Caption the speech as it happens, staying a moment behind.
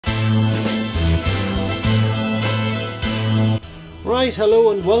Right, hello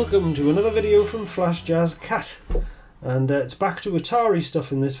and welcome to another video from Flash Jazz Cat. And it's back to Atari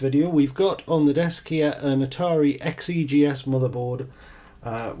stuff in this video. We've got on the desk here an Atari XEGS motherboard,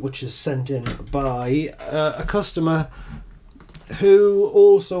 which is sent in by a customer who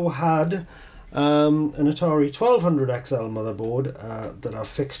also had an Atari 1200XL motherboard that I've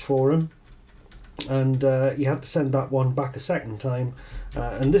fixed for him. And he had to send that one back a second time.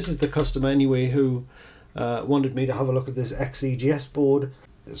 And this is the customer anyway who wanted me to have a look at this XEGS board.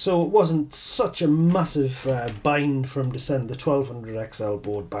 So it wasn't such a massive bind for him to send the 1200XL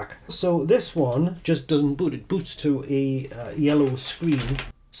board back. So this one just doesn't boot, it boots to a yellow screen.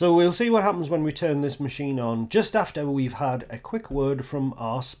 So we'll see what happens when we turn this machine on, just after we've had a quick word from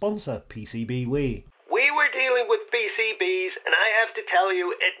our sponsor, PCBWay. We were dealing with PCBs, and I have to tell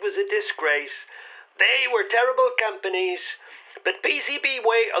you, it was a disgrace. They were terrible companies. But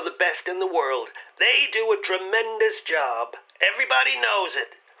PCBWay are the best in the world. They do a tremendous job. Everybody knows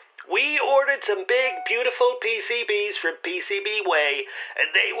it. We ordered some big, beautiful PCBs from PCBWay, and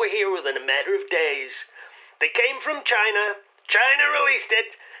they were here within a matter of days. They came from China. China released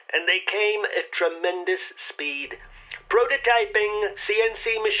it, and they came at tremendous speed. Prototyping,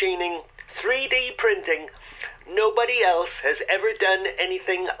 CNC machining, 3D printing. Nobody else has ever done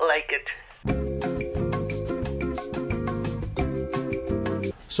anything like it.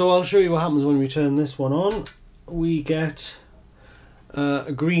 So I'll show you what happens when we turn this one on. We get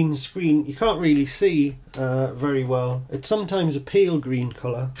a green screen. You can't really see very well. It's sometimes a pale green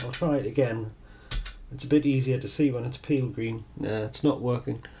colour. I'll try it again. It's a bit easier to see when it's pale green. Nah, it's not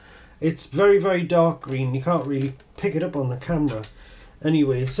working. It's very, very dark green. You can't really pick it up on the camera.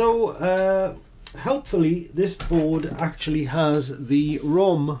 Anyway, so helpfully this board actually has the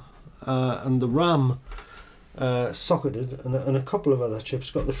ROM and the RAM socketed, and a couple of other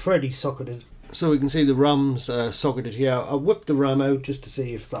chips. Got the Freddy socketed, so we can see the RAM's socketed here. I whipped the RAM out just to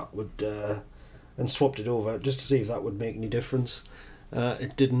see if that would and swapped it over just to see if that would make any difference.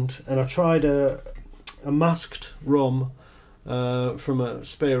 It didn't, and I tried a masked ROM from a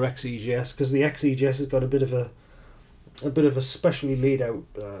spare XEGS, because the XEGS has got a bit of a specially laid out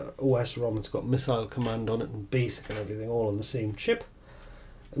OS ROM. It's got missile command on it and basic and everything all on the same chip.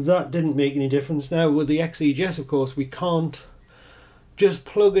 That didn't make any difference. Now with the XEGS, of course, we can't just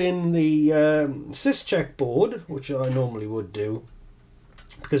plug in the syscheck board, which I normally would do,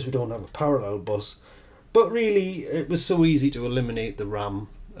 because we don't have a parallel bus. But really, it was so easy to eliminate the RAM.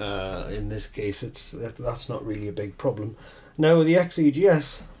 In this case, that's not really a big problem. Now with the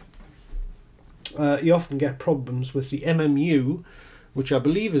XEGS, you often get problems with the MMU, which I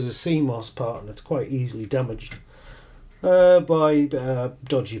believe is a CMOS part, and it's quite easily damaged by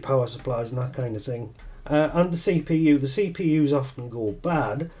dodgy power supplies and that kind of thing. And the CPU. The CPUs often go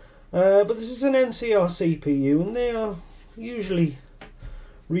bad, but this is an NCR CPU, and they are usually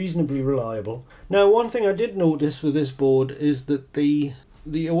reasonably reliable. Now, one thing I did notice with this board is that the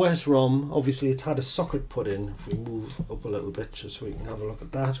OS ROM, obviously it's had a socket put in. If we move up a little bit just so we can have a look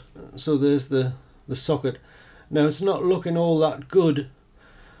at that. So there's the socket. Now it's not looking all that good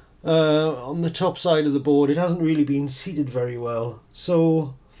on the top side of the board. It hasn't really been seated very well.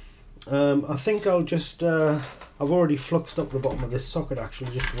 So I think I'll just, I've already fluxed up the bottom of this socket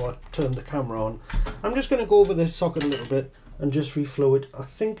actually just before I turn the camera on. I'm just going to go over this socket a little bit and just reflow it. I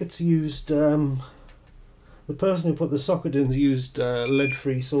think it's used, the person who put the socket in used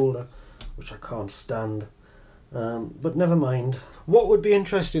lead-free solder, which I can't stand. But never mind. What would be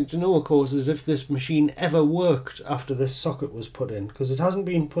interesting to know, of course, is if this machine ever worked after this socket was put in, because it hasn't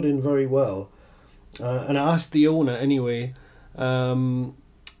been put in very well. And I asked the owner anyway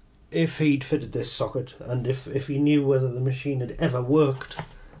if he'd fitted this socket, and if he knew whether the machine had ever worked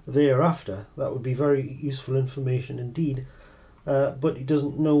thereafter. That would be very useful information indeed. But he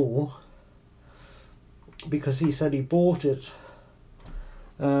doesn't know, because he said he bought it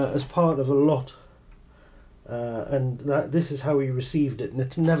as part of a lot. And this is how he received it, and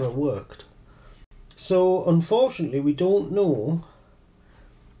it's never worked. So unfortunately we don't know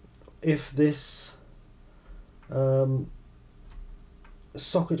if this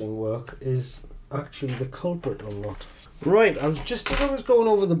socketing work is actually the culprit or not. Right, as I was going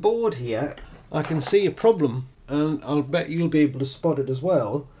over the board here, I can see a problem, and I'll bet you'll be able to spot it as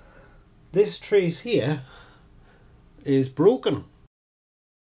well. This trace here is broken.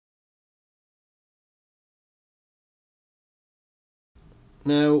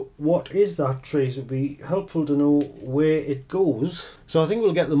 Now, what is that trace? It would be helpful to know where it goes. So I think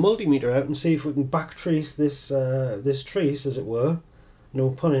we'll get the multimeter out and see if we can backtrace this this trace, as it were, no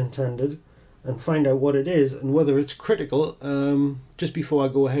pun intended, and find out what it is and whether it's critical just before I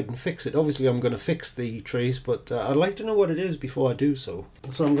go ahead and fix it. Obviously I'm going to fix the trace, but I'd like to know what it is before I do so.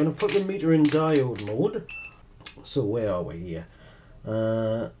 So I'm going to put the meter in diode mode. So where are we here?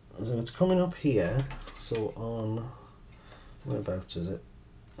 So it's coming up here. So on, whereabouts is it?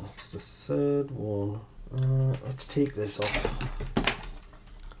 That's the third one. Let's take this off.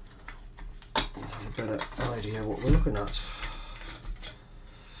 Have a better idea what we're looking at.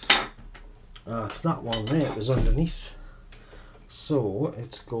 It's that one there, it was underneath. So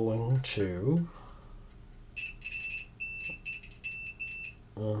it's going to...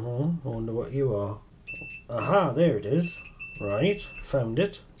 I wonder what you are. Aha, there it is. Right, found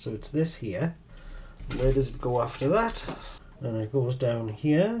it. So it's this here. Where does it go after that? And it goes down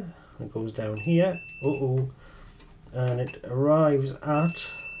here. It goes down here. And it arrives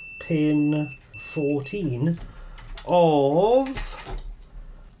at pin 14 of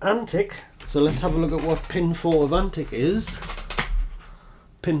Antic. So let's have a look at what pin 4 of Antic is.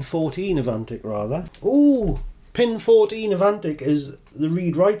 Pin 14 of Antic, rather. Oh, pin 14 of Antic is the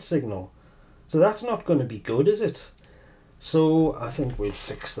read-write signal. So that's not going to be good, is it? So I think we'll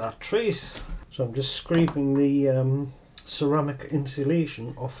fix that trace. So I'm just scraping the ceramic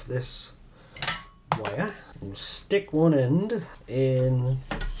insulation off this wire. We'll stick one end in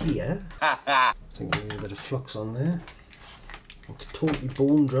here. I think we need a bit of flux on there. It's totally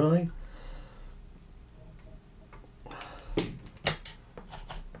bone dry.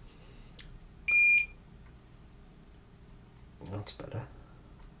 That's better.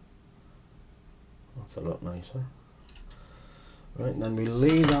 That's a lot nicer. Right, and then we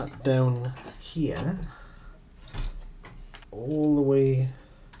lay that down here all the way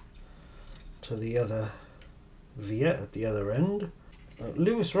to the other via at the other end.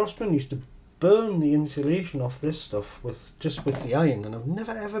 Lewis Rossman used to burn the insulation off this stuff just with the iron, and I've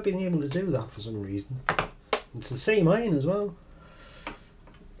never ever been able to do that for some reason. It's the same iron as well.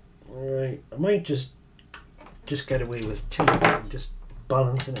 Alright, I might just get away with tilting and just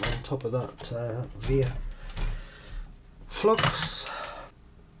balancing it on top of that via flux.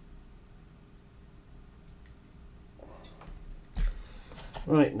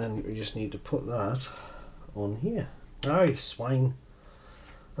 Right, and then we just need to put that on here. Aye, swine.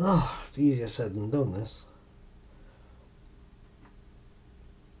 Oh, it's easier said than done, this.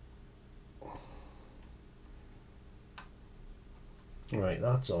 Right,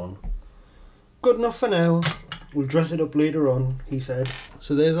 that's on. Good enough for now. We'll dress it up later on, he said.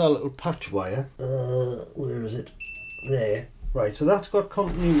 So there's our little patch wire. Where is it? There. Right, so that's got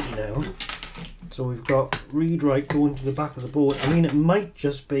continuity now. So we've got read-write going to the back of the board. I mean, it might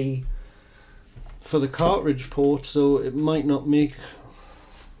just be for the cartridge port, so it might not make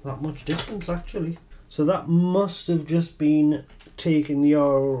that much difference actually. So that must have just been taking the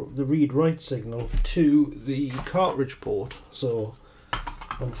read-write signal to the cartridge port. So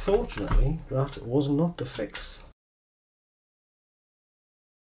unfortunately, that was not to fix.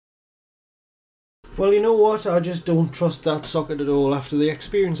 Well, you know what, I just don't trust that socket at all after the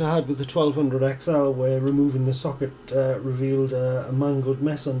experience I had with the 1200 XL where removing the socket revealed a mangled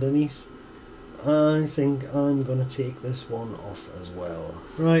mess underneath. I think I'm going to take this one off as well.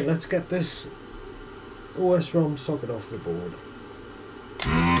 Right, let's get this OS ROM socket off the board.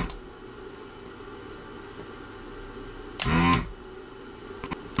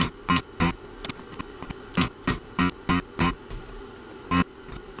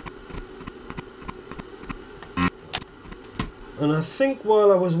 And I think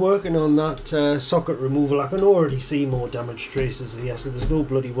while I was working on that socket removal, I can already see more damage traces here, so there's no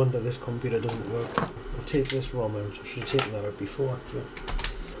bloody wonder this computer doesn't work. I'll take this ROM out. I should have taken that out before actually.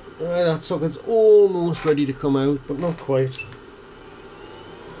 That socket's almost ready to come out, but not quite.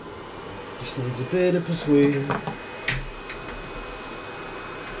 Just needs a bit of persuasion.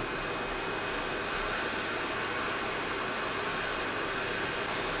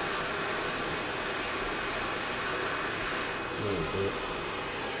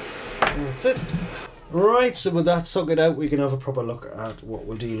 That's it. Right, so with that socket out, we can have a proper look at what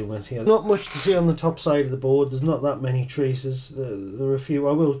we're dealing with here. Not much to see on the top side of the board. There's not that many traces. There are a few.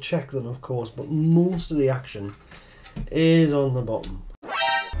 I will check them, of course, but most of the action is on the bottom.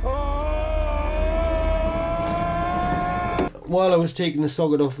 While I was taking the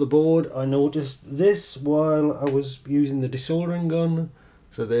socket off the board, I noticed this while I was using the desoldering gun.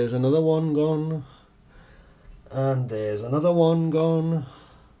 So there's another one gone. And there's another one gone.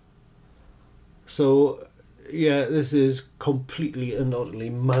 So, yeah, this is completely and utterly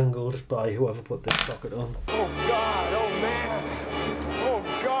mangled by whoever put this socket on. Oh God, oh man! Oh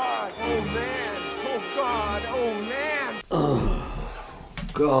God, oh man! Oh God, oh man! Oh,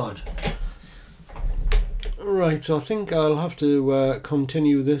 God. Right, so I think I'll have to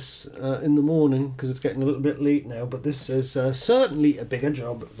continue this in the morning because it's getting a little bit late now, but this is certainly a bigger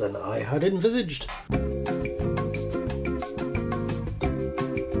job than I had envisaged.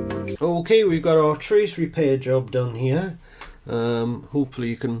 Okay, we've got our trace repair job done here. Hopefully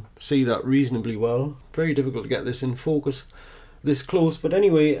you can see that reasonably well. Very difficult to get this in focus this close, but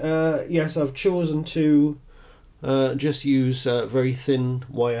anyway, yes, I've chosen to just use very thin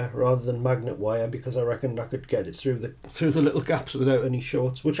wire rather than magnet wire because I reckoned I could get it through the little gaps without any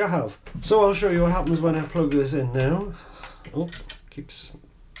shorts, which I have. So I'll show you what happens when I plug this in now. Oh,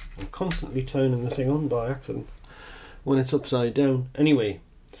 I'm constantly turning the thing on by accident when it's upside down. Anyway,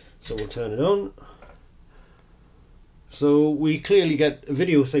 so we'll turn it on. So we clearly get a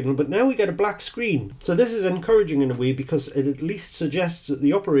video signal, but now we get a black screen. So this is encouraging in a way because it at least suggests that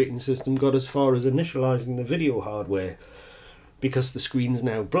the operating system got as far as initializing the video hardware, because the screen's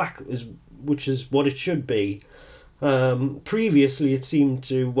now black, which is what it should be. Previously it seemed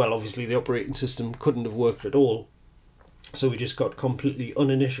to, well, obviously the operating system couldn't have worked at all, so we just got completely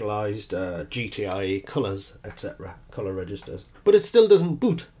uninitialized GTIA colors, etc., color registers. But it still doesn't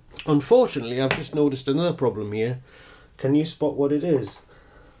boot. Unfortunately, I've just noticed another problem here. Can you spot what it is?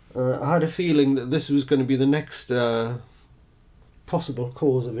 I had a feeling that this was going to be the next possible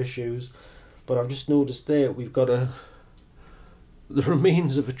cause of issues, but I've just noticed there we've got the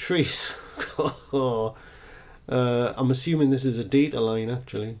remains of a trace. I'm assuming this is a data line,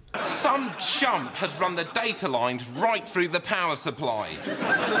 actually. Some chump has run the data lines right through the power supply.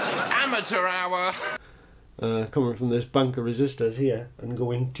 Amateur hour. Coming from this bank of resistors here and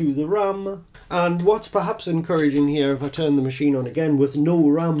going to the RAM. And what's perhaps encouraging here, if I turn the machine on again with no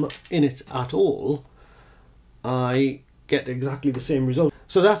RAM in it at all, I get exactly the same result.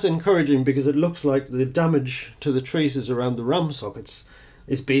 So that's encouraging because it looks like the damage to the traces around the RAM sockets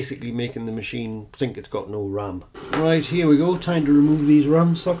is basically making the machine think it's got no RAM. Right, here we go, time to remove these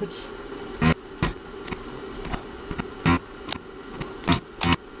RAM sockets.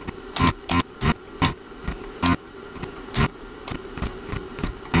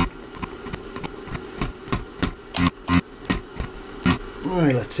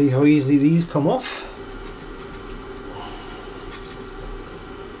 Right, let's see how easily these come off.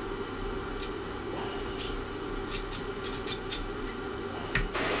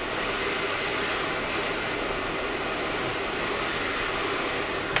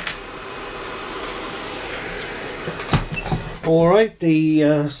 Alright,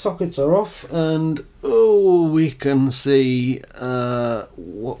 the sockets are off, and oh, we can see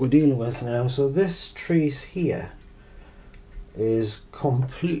what we're dealing with now. So this trace here is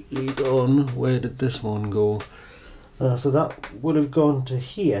completely gone. Where did this one go? So that would have gone to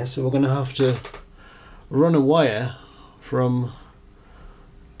here, so we're going to have to run a wire from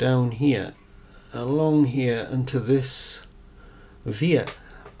down here along here into this via.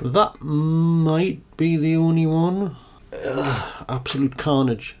 That might be the only one. Absolute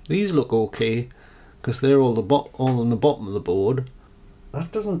carnage. These look okay because they're all on the bottom of the board.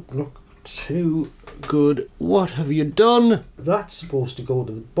 That doesn't look too good. What have you done? That's supposed to go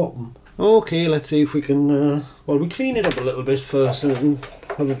to the bottom. Okay, let's see if we can well, we clean it up a little bit first and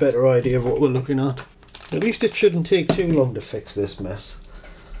have a better idea of what we're looking at. At least it shouldn't take too long to fix this mess,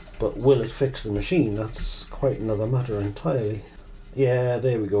 but will it fix the machine? That's quite another matter entirely. Yeah,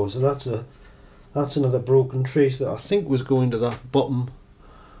 there we go. So that's another broken trace that I think was going to that bottom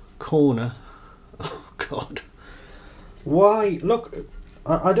corner. Oh god, why? Look,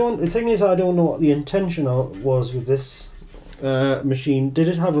 I don't, the thing is, I don't know what the intention was with this machine. Did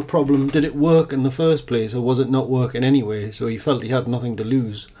it have a problem? Did it work in the first place, or was it not working anyway, so he felt he had nothing to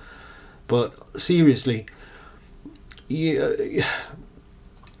lose? But seriously, if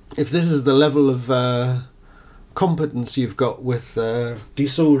this is the level of competence you've got with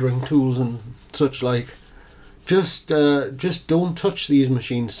desoldering tools and such like, just don't touch these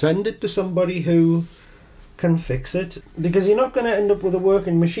machines. Send it to somebody who can fix it, because you're not going to end up with a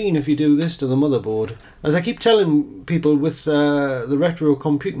working machine if you do this to the motherboard. As I keep telling people with the retro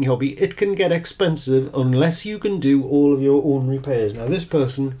computing hobby, it can get expensive unless you can do all of your own repairs. Now this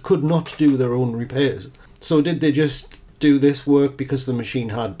person could not do their own repairs, so did they just do this work because the machine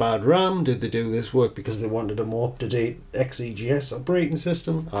had bad RAM? Did they do this work because they wanted a more up-to-date XEGS operating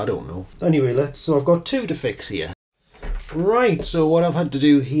system? I don't know. Anyway, so I've got two to fix here. Right, so what I've had to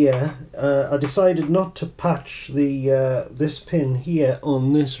do here, I decided not to patch the this pin here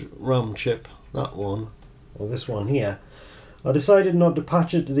on this RAM chip, that one, or this one here. I decided not to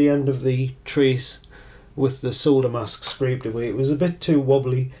patch it to the end of the trace with the solder mask scraped away. It was a bit too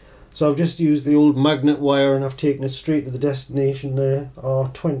wobbly, So I've just used the old magnet wire and I've taken it straight to the destination there,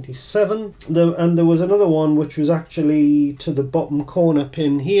 R27. And there was another one which was actually to the bottom corner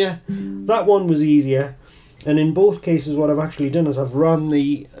pin here. That one was easier, and in both cases what I've actually done is I've run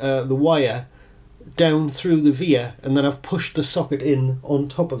the wire down through the via and then I've pushed the socket in on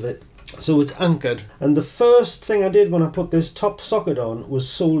top of it, so it's anchored. And the first thing I did when I put this top socket on was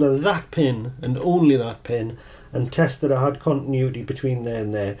solder that pin and only that pin and test that I had continuity between there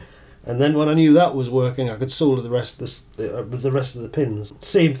and there. And then when I knew that was working, I could solder the rest of the pins.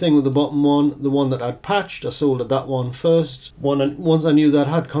 Same thing with the bottom one, the one that I'd patched, I soldered that one first. Once I knew that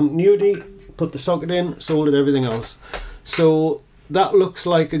had continuity, put the socket in, soldered everything else. So that looks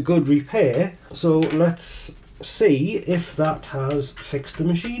like a good repair. So let's see if that has fixed the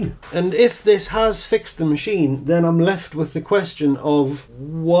machine. And if this has fixed the machine, then I'm left with the question of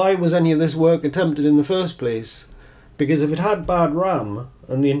why was any of this work attempted in the first place? Because if it had bad RAM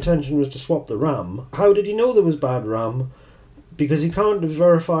and the intention was to swap the RAM, how did he know there was bad RAM? Because he can't have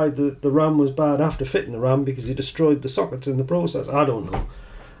verified that the RAM was bad after fitting the RAM because he destroyed the sockets in the process. I don't know.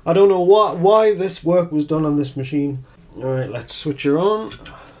 I don't know why this work was done on this machine. Alright, let's switch her on.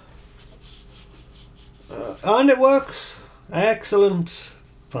 And it works. Excellent.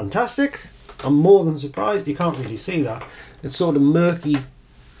 Fantastic. I'm more than surprised. You can't really see that. It's sort of murky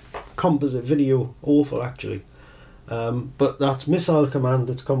composite video. Awful, actually. But that's missile command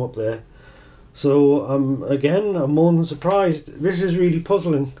that's come up there. So again, I'm more than surprised. This is really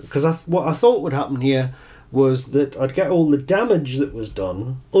puzzling, because what I thought would happen here was that I'd get all the damage that was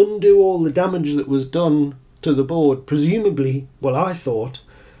done, undo all the damage that was done to the board, presumably, well, I thought,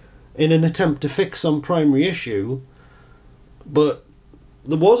 in an attempt to fix some primary issue, but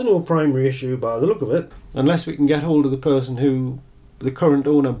there was no primary issue by the look of it. Unless we can get hold of the person who the current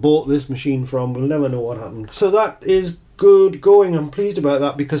owner bought this machine from, we'll never know what happened. So that is good going. I'm pleased about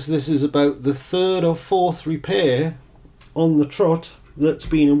that, because this is about the third or fourth repair on the trot that's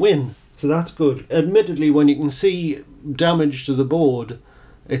been a win. So that's good. Admittedly, when you can see damage to the board,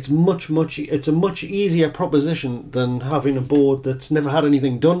 it's a much easier proposition than having a board that's never had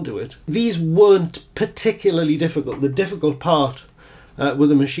anything done to it. These weren't particularly difficult. The difficult part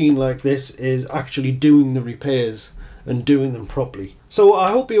with a machine like this is actually doing the repairs and doing them properly. So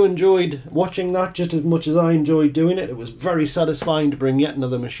I hope you enjoyed watching that just as much as I enjoyed doing it. It was very satisfying to bring yet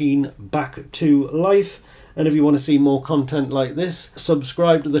another machine back to life. And if you want to see more content like this,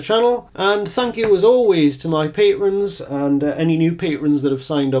 subscribe to the channel. And thank you as always to my patrons and any new patrons that have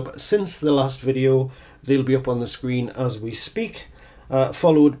signed up since the last video. They'll be up on the screen as we speak,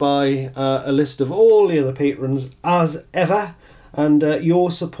 followed by a list of all the other patrons as ever. And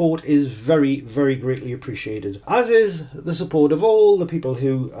your support is very, very greatly appreciated, as is the support of all the people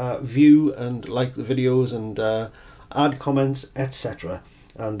who view and like the videos and add comments, etc.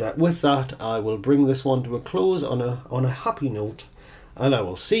 And with that, I will bring this one to a close on a happy note, and I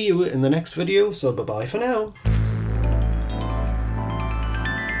will see you in the next video. So bye bye for now.